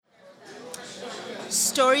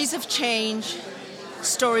Stories of change,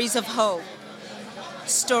 stories of hope,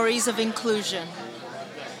 stories of inclusion.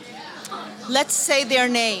 Let's say their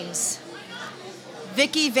names.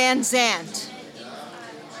 Vicki Van Zandt,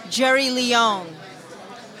 Jerry Leone,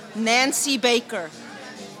 Nancy Baker,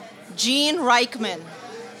 Jean Reichman,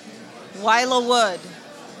 Wyla Wood,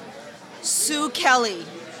 Sue Kelly,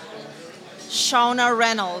 Shauna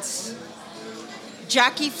Reynolds,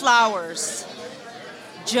 Jackie Flowers,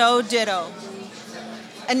 Joe Ditto,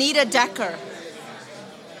 Anita Decker,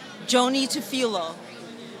 Joni Tufilo,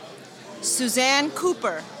 Suzanne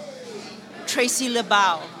Cooper, Tracy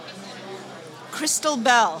LeBow, Crystal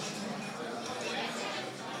Bell,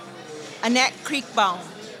 Annette Kriegbaum,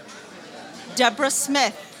 Deborah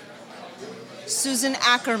Smith, Susan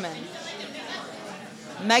Ackerman,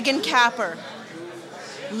 Megan Capper,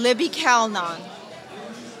 Libby Calnon,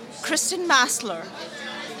 Kristen Massler,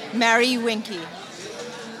 Mary Winkie,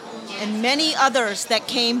 and many others that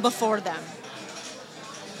came before them.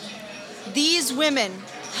 These women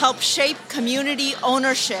help shape community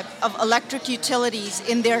ownership of electric utilities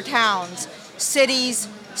in their towns, cities,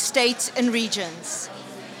 states, and regions.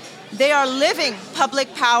 They are living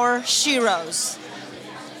public power sheroes.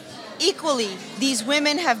 Equally, these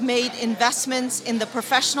women have made investments in the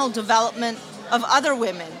professional development of other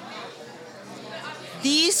women.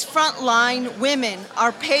 These frontline women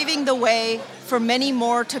are paving the way for many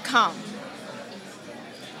more to come.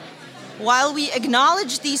 While we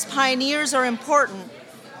acknowledge these pioneers are important,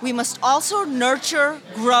 we must also nurture,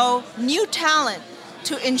 grow new talent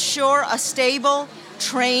to ensure a stable,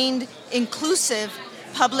 trained, inclusive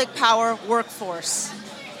public power workforce.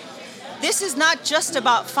 This is not just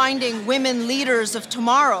about finding women leaders of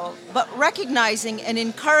tomorrow, but recognizing and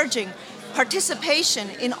encouraging participation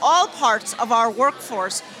in all parts of our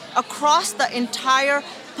workforce across the entire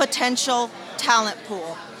potential talent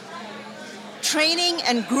pool. Training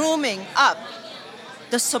and grooming up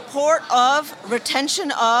the support of,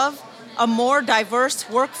 retention of a more diverse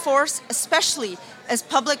workforce, especially as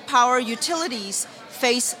public power utilities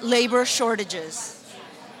face labor shortages.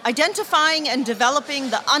 Identifying and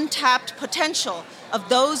developing the untapped potential of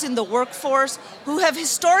those in the workforce who have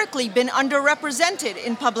historically been underrepresented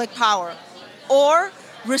in public power or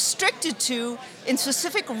restricted to in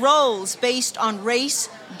specific roles based on race,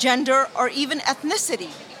 gender, or even ethnicity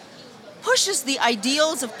pushes the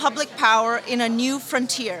ideals of public power in a new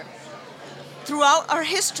frontier. Throughout our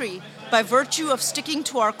history, by virtue of sticking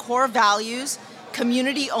to our core values,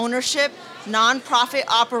 community ownership, nonprofit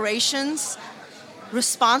operations,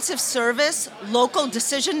 responsive service, local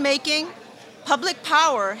decision-making, public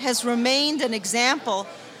power has remained an example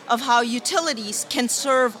of how utilities can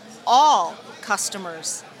serve all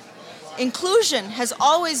customers. Inclusion has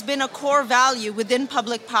always been a core value within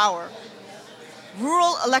public power.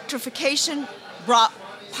 Rural electrification brought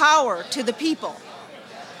power to the people.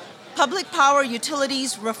 Public power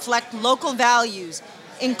utilities reflect local values,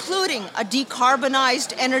 including a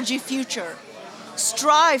decarbonized energy future,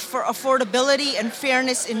 strive for affordability and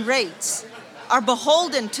fairness in rates, are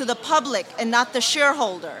beholden to the public and not the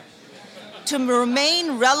shareholder. To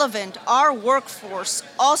remain relevant, our workforce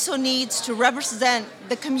also needs to represent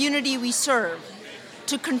the community we serve,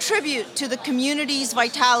 to contribute to the community's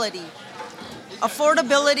vitality.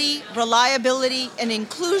 Affordability, reliability, and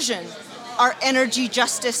inclusion are energy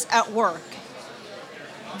justice at work.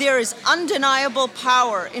 There is undeniable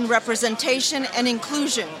power in representation and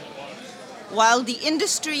inclusion. While the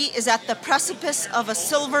industry is at the precipice of a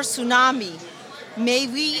silver tsunami, may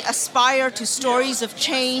we aspire to stories of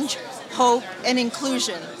change, hope, and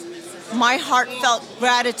inclusion. My heartfelt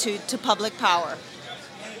gratitude to public power.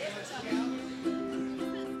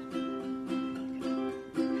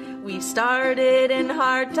 We started in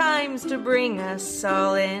hard times to bring us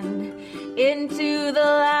all into the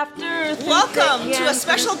laughter. Welcome to a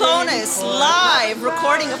special bonus live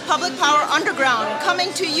recording of Public Power Underground,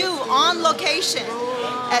 coming to you on location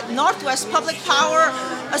at Northwest Public Power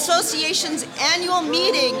Association's annual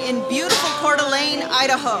meeting in beautiful Coeur d'Alene,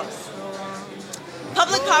 Idaho.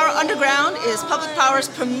 Public Power Underground is Public Power's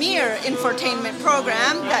premier infotainment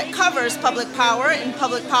program that covers public power and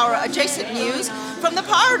public power adjacent news from the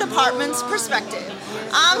Power Department's perspective.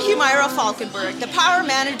 I'm Humaira Falkenberg, the Power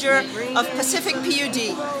Manager of Pacific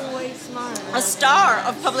PUD, a star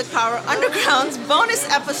of Public Power Underground's bonus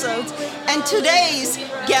episodes and today's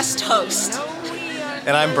guest host.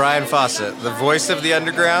 And I'm Brian Fawcett, the voice of the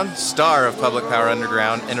Underground, star of Public Power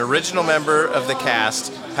Underground, and original member of the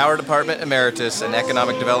cast, Power Department Emeritus and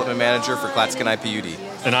Economic Development Manager for Clatskanie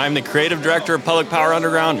PUD. And I'm the Creative Director of Public Power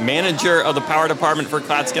Underground, Manager of the Power Department for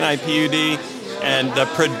Clatskanie PUD, and the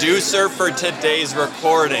producer for today's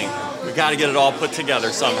recording. We got to get it all put together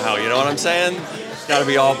somehow. You know what I'm saying? Got to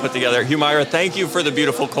be all put together. Humaira, thank you for the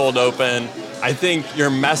beautiful cold open. I think your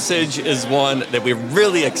message is one that we're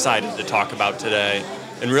really excited to talk about today,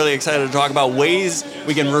 and really excited to talk about ways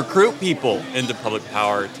we can recruit people into public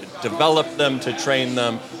power, to develop them, to train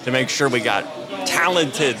them, to make sure we got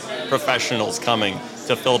talented professionals coming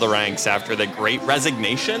to fill the ranks after the Great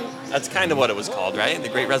Resignation. That's kind of what it was called, right? The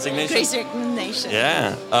Great Resignation? Great Resignation.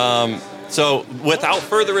 Yeah. So without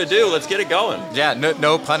further ado, let's get it going. Yeah,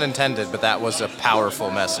 no pun intended, but that was a powerful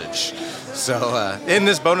message. So in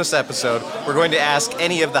this bonus episode, we're going to ask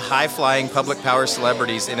any of the high-flying public power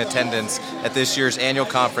celebrities in attendance at this year's annual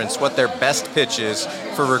conference what their best pitch is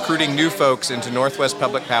for recruiting new folks into Northwest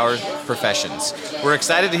public power professions. We're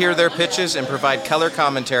excited to hear their pitches and provide color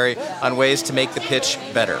commentary on ways to make the pitch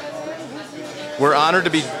better. We're honored to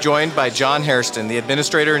be joined by John Hairston, the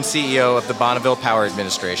administrator and CEO of the Bonneville Power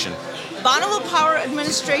Administration. Bonneville Power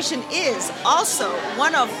Administration is also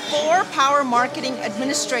one of 4 power marketing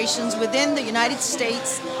administrations within the United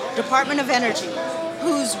States Department of Energy,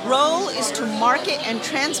 whose role is to market and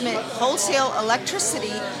transmit wholesale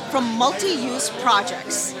electricity from multi-use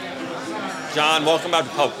projects. John, welcome back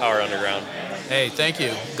to Public Power Underground. Hey, thank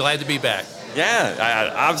you. Glad to be back.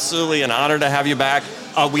 Yeah, absolutely an honor to have you back.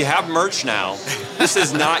 We have merch now. This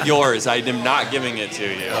is not yours. I am not giving it to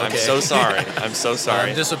you. Okay. I'm so sorry.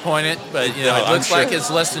 I'm disappointed, but it looks like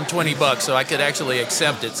it's less than $20, so I could actually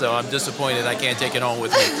accept it. So I'm disappointed I can't take it home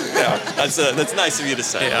with me. Yeah, that's nice of you to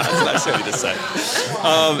say. Yeah. That's nice of you to say.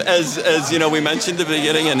 As you know, we mentioned at the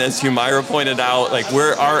beginning, and as Humaira pointed out, like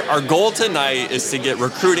our goal tonight is to get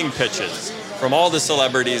recruiting pitches from all the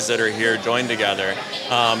celebrities that are here joined together.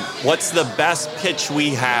 What's the best pitch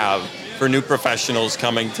we have for new professionals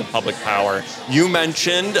coming to public power? You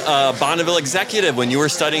mentioned Bonneville Executive when you were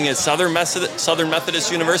studying at Southern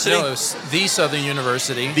Methodist University? No, it was the Southern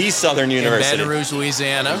University. The Southern University. In Baton Rouge,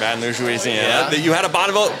 Louisiana. In Baton Rouge, Louisiana. Yeah. You had a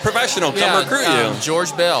Bonneville professional come recruit you.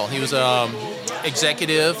 George Bell. He was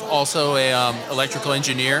executive, also a electrical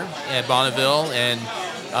engineer at Bonneville, and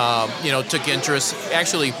took interest.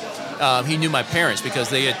 Actually, he knew my parents because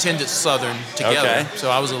they attended Southern together. Okay.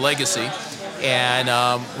 So I was a legacy. And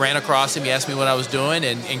ran across him. He asked me what I was doing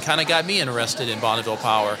and kind of got me interested in Bonneville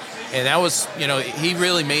Power. And that was, he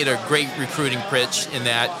really made a great recruiting pitch in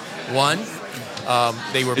that. One,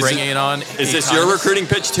 they were bringing it on. Is this your recruiting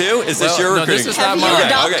pitch too? Is this your recruiting? No, this is not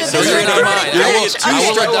mine. Okay, so you're not mine.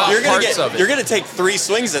 You're going to take 3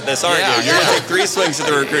 swings at this, aren't you? You're going to take 3 swings at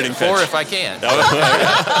the recruiting pitch. 4 if I can.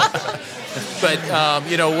 But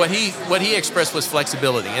what he expressed was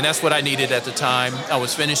flexibility, and that's what I needed at the time. I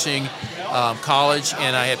was finishing college,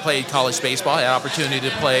 and I had played college baseball. I had an opportunity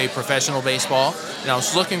to play professional baseball, and I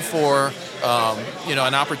was looking for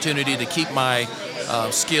an opportunity to keep my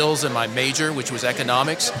skills in my major, which was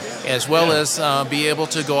economics, as well as be able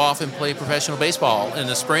to go off and play professional baseball in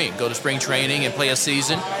the spring, go to spring training and play a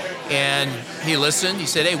season. And he listened. He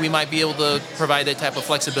said, hey, we might be able to provide that type of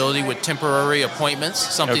flexibility with temporary appointments,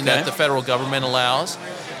 something that the federal government allows.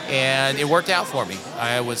 And it worked out for me.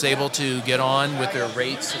 I was able to get on with their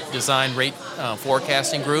design rate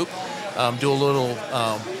forecasting group, do a little,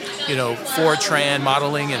 Fortran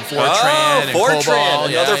modeling and Fortran and Fortran, COBOL.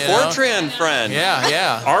 Another Fortran friend.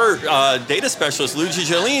 Yeah. Our data specialist, Luigi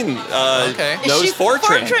Jolene, knows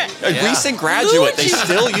Fortran. A recent graduate. They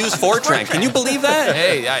still use Fortran. Can you believe that?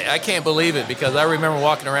 Hey, I can't believe it because I remember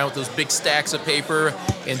walking around with those big stacks of paper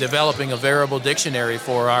and developing a variable dictionary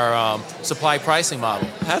for our supply pricing model.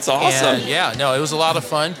 That's awesome. And it was a lot of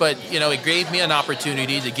fun, but it gave me an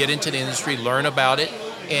opportunity to get into the industry, learn about it.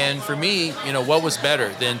 And for me, what was better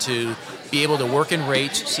than to be able to work in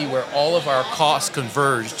rates, see where all of our costs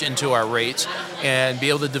converged into our rates, and be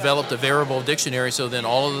able to develop the variable dictionary so then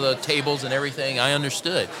all of the tables and everything I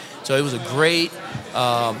understood. So it was a great,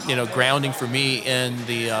 grounding for me in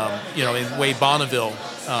the, in the way Bonneville,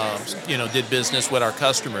 did business with our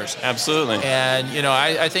customers. Absolutely. And,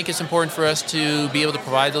 I think it's important for us to be able to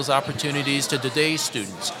provide those opportunities to today's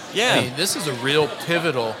students. Yeah. I mean, this is a real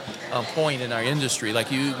pivotal point in our industry.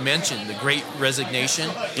 Like you mentioned, the Great Resignation.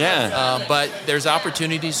 Yeah. But there's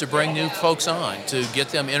opportunities to bring new folks on, to get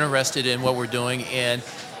them interested in what we're doing. And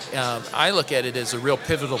I look at it as a real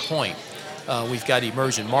pivotal point. We've got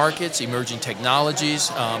emerging markets, emerging technologies,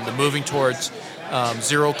 the moving towards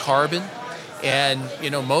zero carbon. And,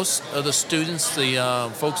 most of the students,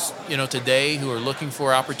 the folks, today who are looking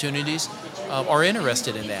for opportunities are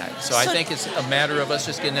interested in that. So I think it's a matter of us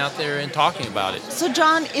just getting out there and talking about it. So,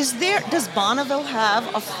 John, does Bonneville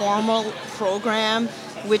have a formal program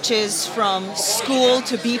which is from school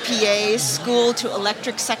to BPA, school to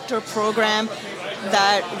electric sector program,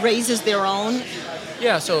 that raises their own?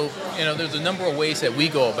 Yeah, so there's a number of ways that we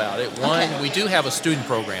go about it. One, Okay. we do have a student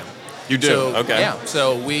program. You do? So, Okay. Yeah,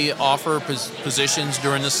 so we offer positions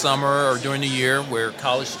during the summer or during the year where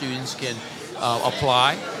college students can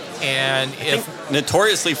apply. And if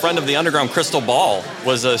Notoriously friend of the Underground, Crystal Ball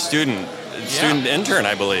was a student intern,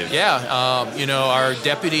 I believe. our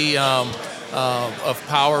deputy of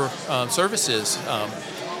Power Services,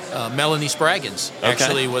 Melanie Spraggins,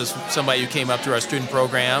 actually was somebody who came up through our student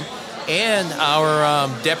program. And our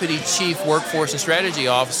Deputy Chief Workforce and Strategy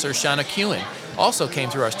Officer, Shauna Kewen, also came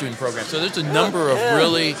through our student program. So there's a number of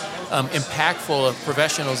really impactful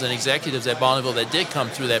professionals and executives at Bonneville that did come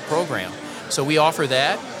through that program. So we offer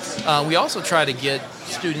that. We also try to get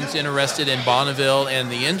students interested in Bonneville and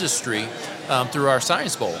the industry through our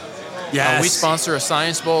Science Bowl. Yes. We sponsor a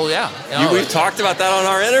Science Bowl, We've talked about that on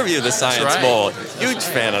our interview, the Science right. Bowl. Huge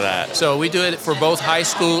fan of that. So we do it for both high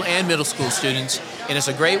school and middle school students, and it's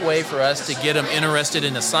a great way for us to get them interested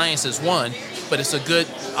in the sciences, one, but it's a good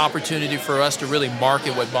opportunity for us to really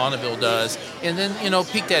market what Bonneville does, and then,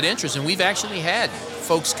 pique that interest. And we've actually had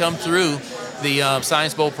folks come through the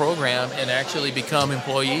Science Bowl program and actually become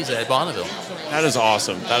employees at Bonneville. That is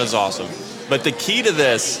awesome. But the key to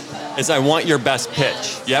this is I want your best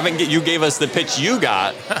pitch. You gave us the pitch you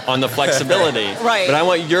got on the flexibility. Right. But I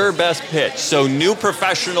want your best pitch. So new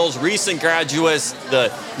professionals, recent graduates, the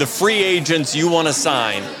free agents you want to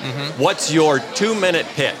sign, what's your 2-minute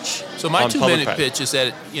pitch? So my on 2-minute public pitch is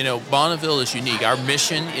that, Bonneville is unique. Our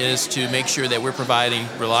mission is to make sure that we're providing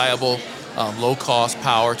reliable, low-cost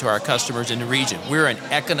power to our customers in the region. We're an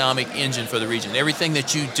economic engine for the region. Everything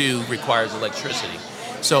that you do requires electricity.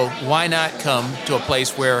 So why not come to a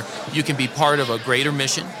place where you can be part of a greater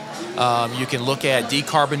mission? You can look at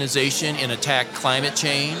decarbonization and attack climate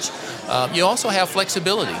change. You also have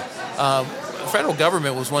flexibility. The federal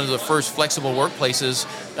government was one of the first flexible workplaces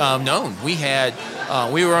known.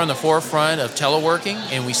 We were on the forefront of teleworking,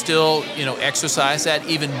 and we still, exercise that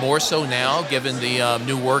even more so now, given the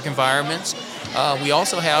new work environments. We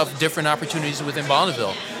also have different opportunities within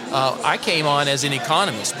Bonneville. I came on as an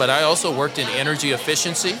economist, but I also worked in energy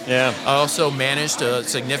efficiency. Yeah. I also managed a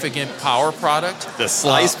significant power product. The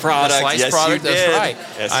Slice product. The Slice yes, product, you did. That's right.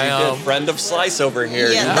 Yes, you did. Friend of Slice over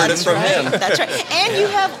here. Yeah, you heard it that's from right. him. That's right. And you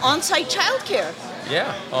have on-site childcare.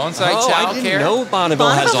 Yeah, on-site I childcare. didn't know Bonneville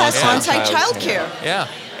has on-site childcare. childcare. Yeah,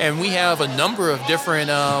 and we have a number of different,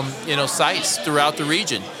 sites throughout the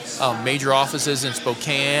region. Major offices in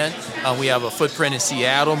Spokane. We have a footprint in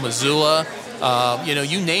Seattle, Missoula.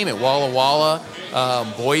 You name it, Walla Walla,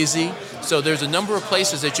 Boise. So there's a number of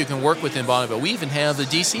places that you can work with in Bonneville. We even have the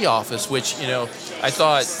D.C. office, which, I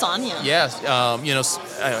thought... Sonia. Yes,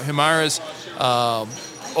 Himara's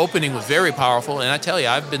opening was very powerful. And I tell you,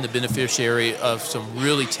 I've been the beneficiary of some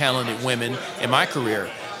really talented women in my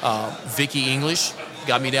career. Vicki English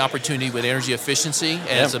got me the opportunity with energy efficiency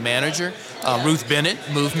as a manager. Ruth Bennett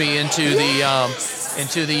moved me into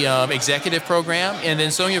the executive program, and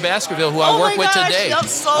then Sonia Baskerville, who I work with today,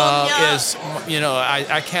 is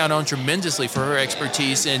I count on tremendously for her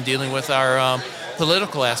expertise in dealing with our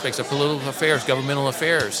political aspects of political affairs, governmental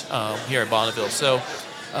affairs here at Bonneville. So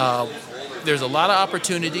there's a lot of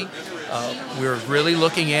opportunity. We're really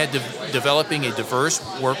looking at developing a diverse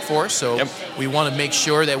workforce, so we want to make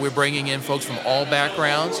sure that we're bringing in folks from all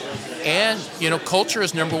backgrounds. And, culture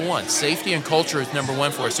is number one. Safety and culture is number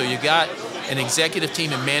one for us. So you got an executive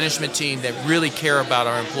team and management team that really care about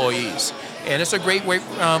our employees. And it's a great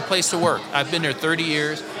place to work. I've been there 30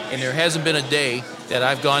 years, and there hasn't been a day that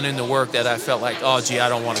I've gone into work that I felt like, oh, gee, I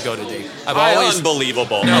don't want to go today.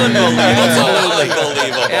 Unbelievable. No,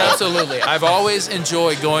 Unbelievable. Absolutely. I've always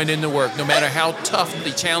enjoyed going into work, no matter how tough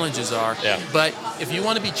the challenges are. Yeah. But if you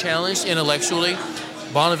want to be challenged intellectually,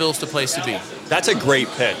 Bonneville's the place to be. That's a great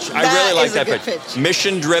pitch. I That really like is a that good pitch. pitch.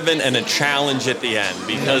 Mission-driven and a challenge at the end.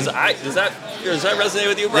 Because does that resonate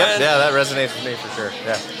with you, Brian? Yeah, that resonates with me for sure.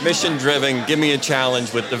 Yeah. Mission-driven, give me a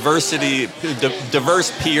challenge with diversity,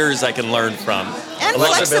 diverse peers I can learn from. And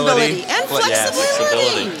Flexibility. flexibility. And Yeah,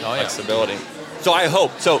 flexibility. Oh, yeah. Flexibility. So I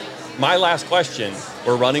hope. So my last question,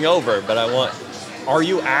 we're running over, but are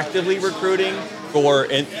you actively recruiting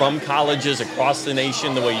from colleges across the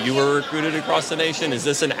nation the way you were recruited across the nation? Is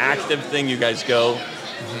this an active thing you guys go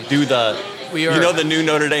do We are. You know the new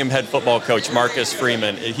Notre Dame head football coach, Marcus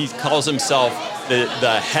Freeman, he calls himself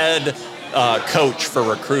the head coach for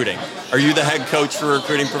recruiting. Are you the head coach for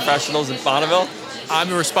recruiting professionals in Bonneville?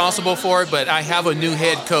 I'm responsible for it, but I have a new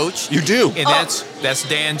head coach. You do? And that's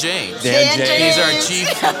Dan James. Dan James. He's our Chief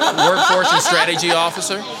Workforce and Strategy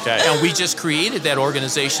Officer. Okay. And we just created that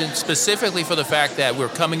organization specifically for the fact that we're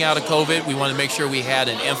coming out of COVID. We wanted to make sure we had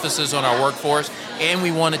an emphasis on our workforce, and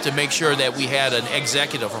we wanted to make sure that we had an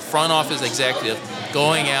executive, a front office executive,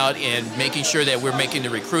 going out and making sure that we're making the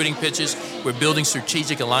recruiting pitches. We're building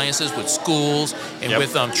strategic alliances with schools and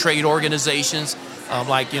with trade organizations.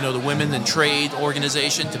 Like the Women in Trade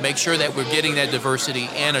organization, to make sure that we're getting that diversity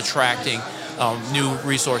and attracting new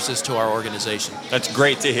resources to our organization. That's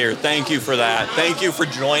great to hear. Thank you for that. Thank you for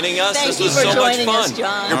joining us. Thank This you was for so much joining fun. us,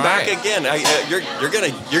 John. You're All back right. again.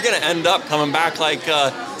 You're gonna end up coming back like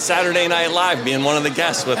Saturday Night Live, being one of the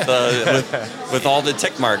guests with all the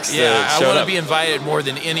tick marks. Yeah, I showed want to up. be invited more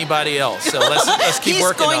than anybody else. So let's keep He's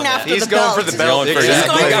working going on that. after He's the going belt. for the belt. Going for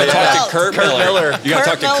Exactly. You got to Going talk for to Kurt Kurt Miller. Miller. You got to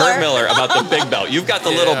talk to Kurt Kurt Miller. Miller about the big belt. You've got the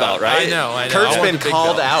little belt, right? I know. Kurt's I want been the big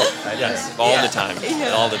called belt. out. Yes, all the time.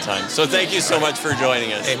 All the time. So thank you so much for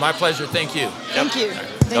joining us. Hey, my pleasure. Thank you. Thank you.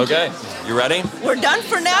 Thank Okay, you ready? We're done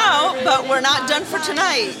for now, but we're not done for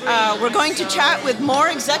tonight. We're going to chat with more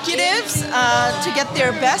executives to get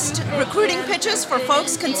their best recruiting pitches for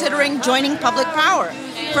folks considering joining public power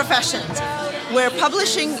professions. We're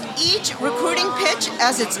publishing each recruiting pitch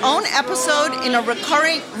as its own episode in a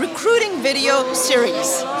recurring recruiting video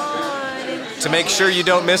series. To make sure you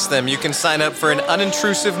don't miss them, you can sign up for an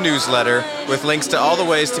unintrusive newsletter with links to all the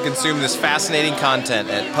ways to consume this fascinating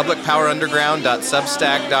content at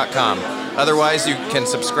publicpowerunderground.substack.com. Otherwise, you can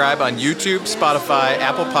subscribe on YouTube, Spotify,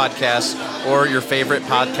 Apple Podcasts, or your favorite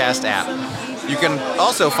podcast app. You can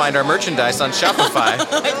also find our merchandise on Shopify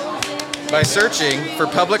by searching for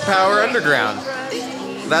Public Power Underground.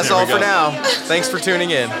 That's There we all for go. now. Thanks for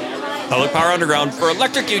tuning in. Public Power Underground for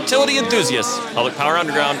electric utility enthusiasts. Public Power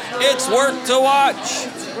Underground, it's worth to watch.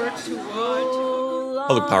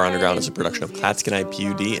 Public Power Underground is a production of Klatskanite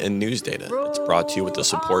PUD and News Data. It's brought to you with the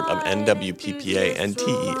support of NWPPA and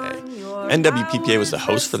TEA. NWPPA was the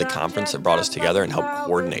host for the conference that brought us together and helped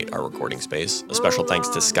coordinate our recording space. A special thanks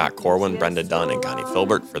to Scott Corwin, Brenda Dunn, and Connie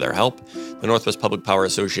Filbert for their help. The Northwest Public Power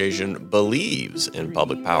Association believes in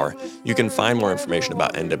public power. You can find more information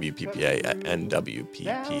about NWPPA at nwppa.org.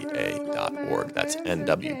 That's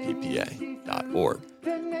nwppa.org.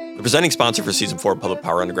 The presenting sponsor for Season 4 of Public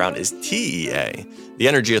Power Underground is TEA. The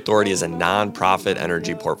Energy Authority is a nonprofit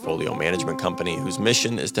energy portfolio management company whose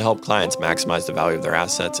mission is to help clients maximize the value of their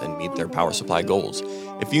assets and meet their power supply goals.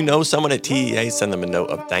 If you know someone at TEA, send them a note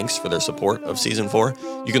of thanks for their support of Season 4.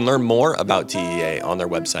 You can learn more about TEA on their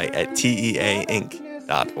website at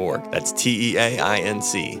teainc.org. That's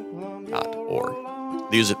teainc.org.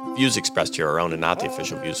 The views expressed here are our own and not the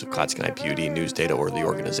official views of Klatskanite PUD, News Data, or the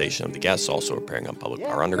organization of the guests also appearing on Public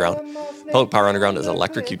Power Underground. Public Power Underground is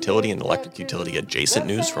electric utility and electric utility adjacent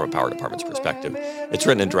news from a power department's perspective. It's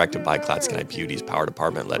written and directed by Klatskanite PUD's power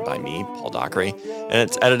department, led by me, Paul Dockery, and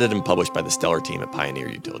it's edited and published by the stellar team at Pioneer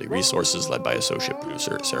Utility Resources, led by associate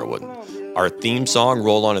producer Sarah Wooden. Our theme song,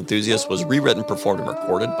 Roll On Enthusiast, was rewritten, performed, and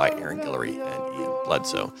recorded by Aaron Guillory and Ian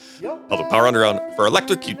Bledsoe. Public Power Underground for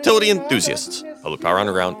electric utility enthusiasts. Public Power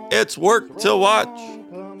Underground, it's work to watch.